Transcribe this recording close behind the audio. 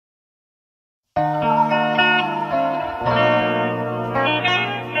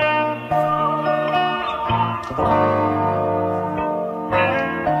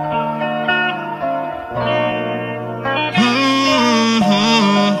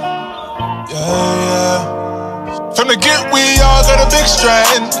get, we all got a big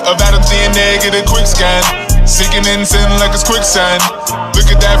strand of Adam's DNA, get a quick scan. Sinking in sin like it's quicksand. Look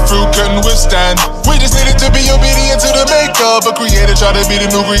at that fruit, couldn't withstand. We just needed to be obedient to the maker, but creator tried to be the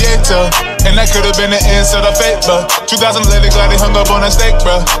new creator, and that could've been the answer to fate, but 2000 later, glad they hung up on that stake,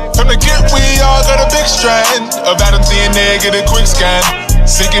 bruh. From the get, we all got a big strand of Adam's DNA, get a quick scan.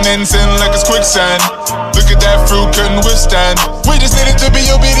 Sinking in sin like it's quicksand. Look at that fruit, couldn't withstand. We just needed to be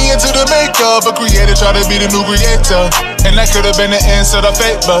obedient to the maker, but creator tried to be the new creator, and that could've been the answer to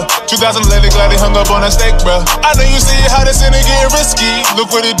fate, but 2000 later, glad they hung up on that stake, bruh. I know you see how this sinning getting risky.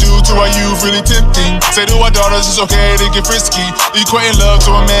 Look what it do to our youth, really tempting. Say to our daughters it's okay to get frisky, equating love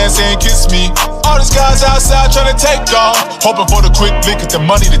to a man saying kiss me. All these guys outside trying to take off, hoping for the quick lick, get the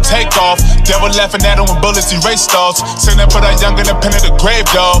money to take off. Devil laughing at him when bullets erase thoughts, saying that put our young in the pen of the grave,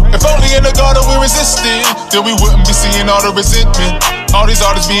 dog. If only in the garden we resisted, then we wouldn't be seeing all the resentment. All these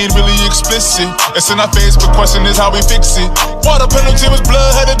artists being really explicit. It's in our face, but question is how we fix it. Water penalty was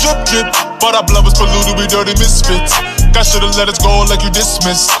blood, had a drip drip, but our blood was polluted, we dirty misfits. God should've let us go like you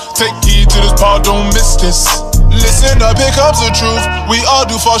dismiss. Take heed to this part, don't miss this. Listen up, here comes the truth. We all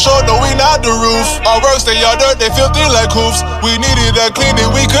do fall short, no, we not the roof. Our works, they all dirt, they filthy like hoofs. We needed that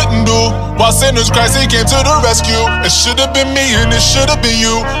cleaning we couldn't do. While sinners Christ, he came to the rescue. It should've been me and it should've been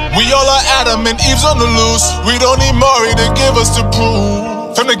you. We all are Adam and Eve's on the loose. We don't need Maury to give us the proof.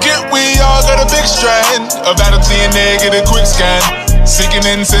 From the get, we all got a big strand of Adam's DNA, get a quick scan. Sinking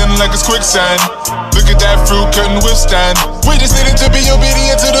in sin like it's quicksand. Look at that fruit, couldn't withstand. We just needed to be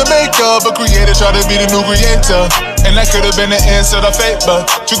obedient to the maker, but creator tried to be the new creator, and that could've been the answer to fate, but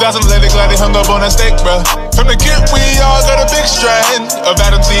 2000 later, glad they hung up on that stake, bruh. From the get, we all got a big strand of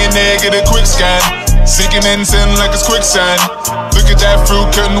Adam's DNA, get a quick scan. Sinking in sin like it's quicksand. Look at that fruit,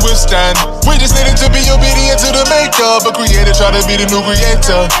 couldn't withstand. We just needed to be obedient to the maker, but creator tried to be the new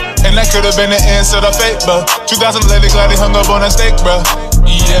creator, and that could've been the answer to fate, but 2000 later, glad they hung up on that stake, bruh.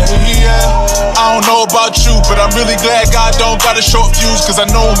 Yeah, yeah. I don't know about you, but I'm really glad God don't got a short fuse, cause I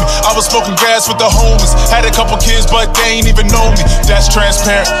know me. I was smoking grass with the homies, had a couple kids, but they ain't even know me. That's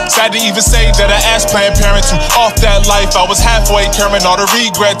transparent. Sad to even say that I asked Planned Parenthood off that life. I was halfway carrying all the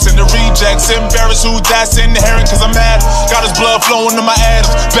regrets and the rejects. Embarrassed who that's inherent, cause I'm mad. Got his blood flowing in my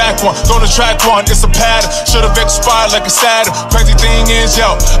atoms. Back one, go to track one, it's a pattern. Should've expired like a Saturn. Crazy thing is,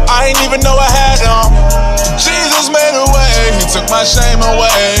 yo, I ain't even know I had them. Jesus made a way, he took my shame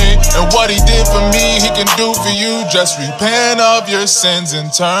away, and what he did for me, he can do for you. Just repent of your sins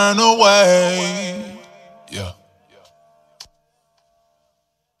and turn away.